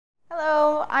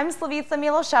I'm Slavica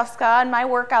Miloszewska, and my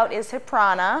workout is Hip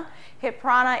Prana. Hip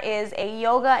Prana is a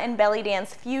yoga and belly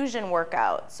dance fusion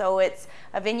workout. So it's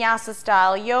a vinyasa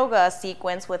style yoga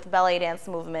sequence with belly dance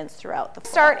movements throughout the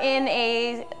floor. Start in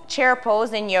a chair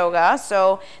pose in yoga.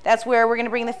 So that's where we're going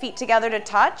to bring the feet together to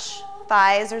touch.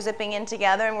 Thighs are zipping in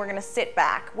together, and we're going to sit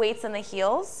back. Weights in the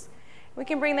heels. We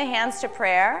can bring the hands to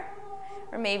prayer,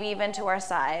 or maybe even to our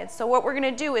sides. So what we're going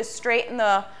to do is straighten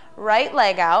the right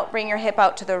leg out, bring your hip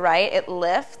out to the right, it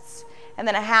lifts, and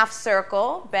then a half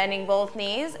circle, bending both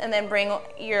knees, and then bring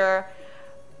your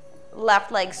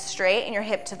left leg straight and your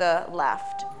hip to the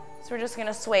left. So we're just going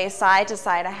to sway side to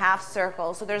side, a half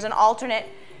circle. So there's an alternate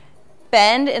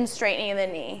bend and straightening of the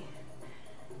knee.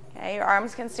 Okay, your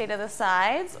arms can stay to the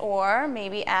sides, or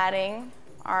maybe adding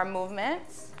arm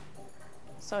movements.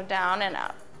 So down and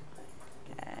up.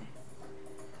 Okay.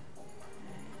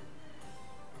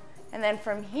 And then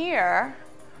from here,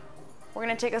 we're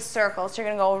going to take a circle. So you're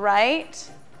going to go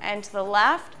right and to the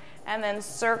left, and then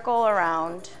circle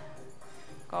around.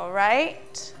 Go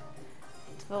right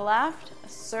to the left,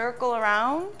 circle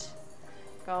around,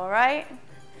 go right,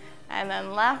 and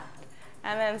then left,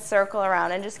 and then circle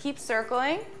around. And just keep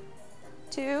circling.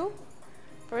 2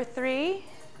 for 3,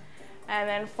 and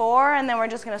then 4, and then we're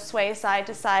just going to sway side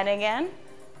to side again.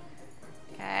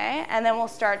 Okay, and then we'll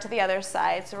start to the other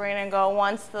side. So we're going to go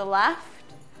once to the left,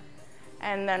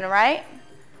 and then right,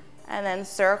 and then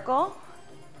circle,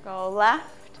 go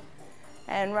left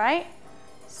and right,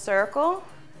 circle,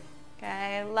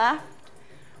 okay, left,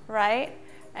 right,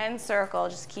 and circle.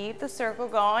 Just keep the circle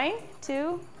going.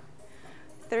 2,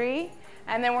 3,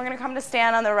 and then we're going to come to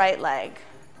stand on the right leg.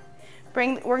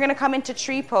 We're going to come into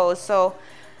tree pose. So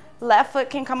left foot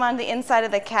can come on the inside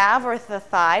of the calf or the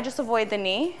thigh. Just avoid the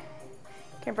knee.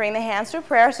 You can bring the hands to a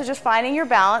prayer, so just finding your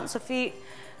balance. So feet,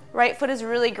 right foot is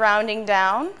really grounding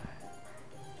down.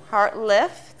 Heart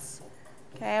lifts.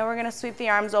 Okay, we're going to sweep the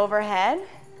arms overhead.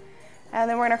 And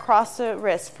then we're going to cross the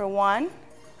wrists for 1,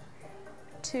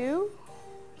 2,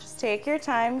 just take your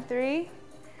time, 3,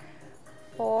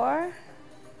 4,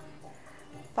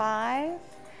 5,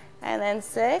 and then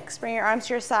 6. Bring your arms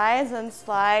to your sides and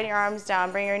slide your arms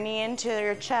down. Bring your knee into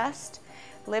your chest.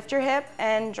 Lift your hip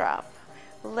and drop.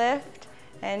 Lift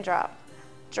and drop,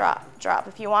 drop, drop.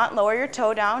 If you want, lower your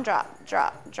toe down, drop,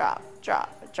 drop, drop,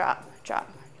 drop, drop,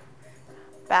 drop.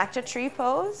 Back to tree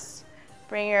pose.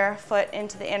 Bring your foot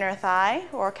into the inner thigh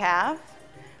or calf.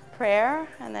 Prayer,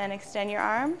 and then extend your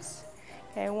arms.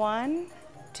 Okay, 1,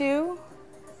 2,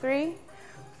 3,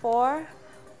 4,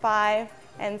 5,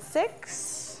 and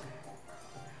 6.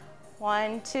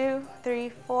 1, 2, 3,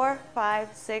 4,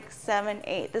 5, 6, 7,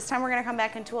 8. This time we're going to come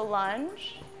back into a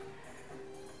lunge.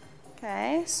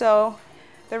 Okay, so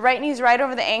the right knee's right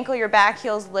over the ankle, your back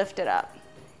heel's lifted up.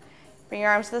 Bring your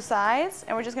arms to the sides,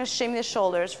 and we're just going to shimmy the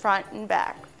shoulders front and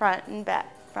back, front and back,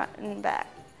 front and back.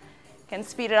 You can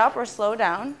speed it up or slow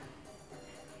down.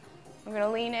 We're going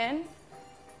to lean in.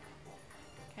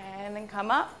 Okay, and then come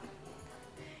up.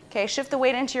 Okay, shift the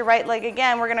weight into your right leg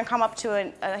again. We're going to come up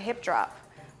to a hip drop.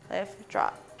 Lift,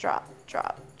 drop, drop,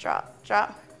 drop, drop,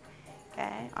 drop.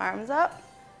 Okay, arms up.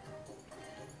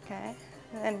 Okay.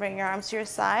 And then bring your arms to your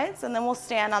sides, and then we'll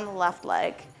stand on the left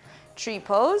leg. Tree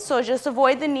pose, so just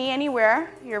avoid the knee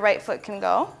anywhere your right foot can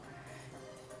go.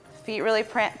 Feet really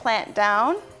plant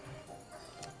down.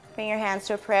 Bring your hands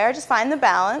to a prayer. Just find the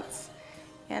balance.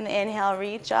 And the inhale,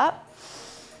 reach up.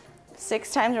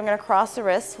 6 times we're going to cross the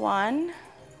wrists. 1,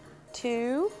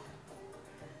 2,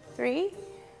 3,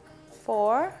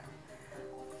 4,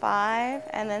 5,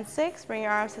 and then 6. Bring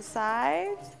your arms to the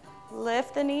sides.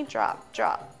 Lift the knee, drop,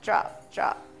 drop, drop,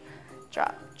 drop,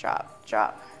 drop, drop,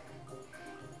 drop.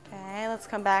 Okay, let's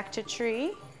come back to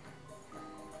tree.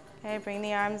 Okay, bring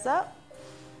the arms up,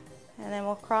 and then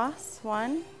we'll cross.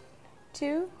 1,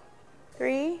 2,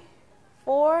 3,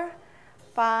 4,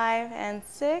 5, and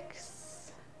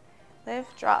 6.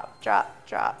 Lift, drop, drop,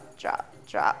 drop, drop,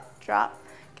 drop, drop.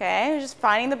 Okay, just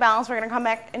finding the balance. We're going to come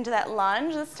back into that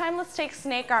lunge. This time, let's take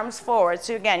snake arms forward.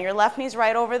 So again, your left knee's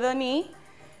right over the knee.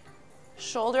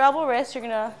 Shoulder, elbow, wrist, you're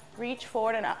going to reach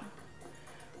forward and up.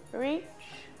 Reach,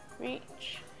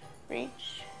 reach,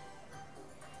 reach.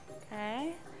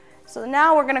 Okay. So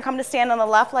now we're going to come to stand on the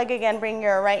left leg again. Bring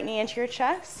your right knee into your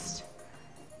chest.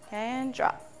 Okay, and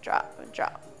drop, drop,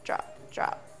 drop, drop,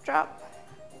 drop, drop.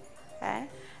 Okay.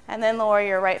 And then lower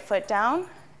your right foot down.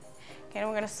 Okay,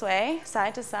 we're going to sway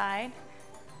side to side.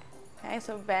 Okay,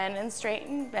 so bend and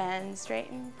straighten, bend,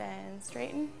 straighten, bend,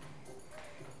 straighten.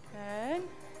 Good.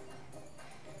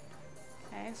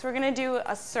 Okay, so we're going to do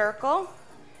a circle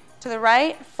to the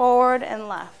right, forward, and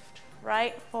left.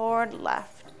 Right, forward,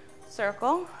 left.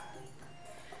 Circle.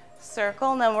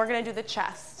 circle, and then we're gonna do the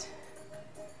chest.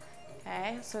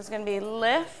 Okay, so it's gonna be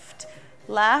lift,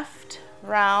 left,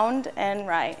 round, and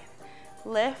right.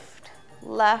 Lift,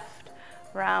 left,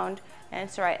 round, and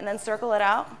to right. And then circle it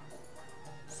out.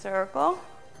 Circle.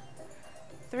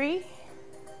 3,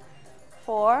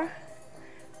 4,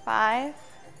 5,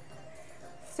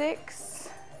 6,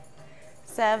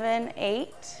 7,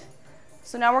 8.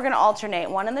 So now we're gonna alternate.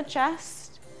 One in the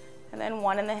chest, and then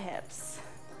one in the hips.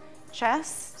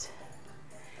 Chest,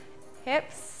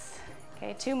 hips.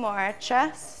 Okay, 2 more.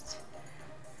 Chest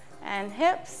and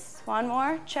hips. 1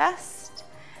 more. Chest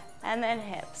and then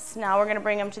hips. Now we're gonna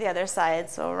bring them to the other side.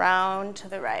 So round to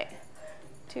the right.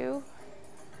 2,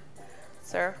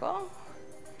 circle.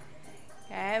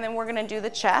 Okay, and then we're gonna do the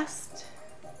chest.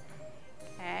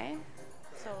 Okay,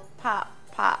 so pop,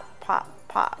 pop, pop,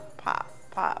 pop, pop,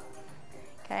 pop.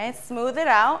 Okay, smooth it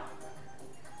out.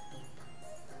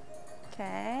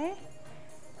 Okay.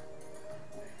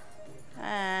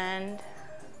 And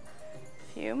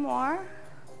a few more.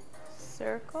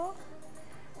 Circle.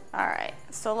 All right,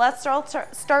 so let's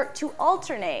start to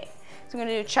alternate. So we're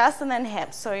gonna do chest and then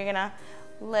hips. So you're gonna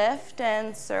lift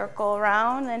and circle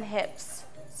around, and hips,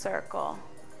 circle.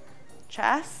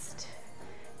 Chest,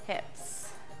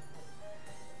 hips.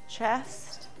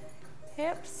 Chest,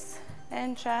 hips,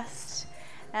 and chest,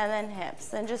 and then hips.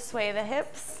 Then just sway the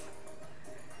hips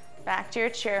back to your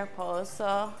chair pose.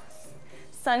 So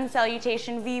sun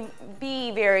salutation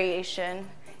V variation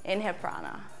in hip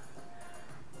prana.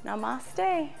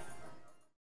 Namaste.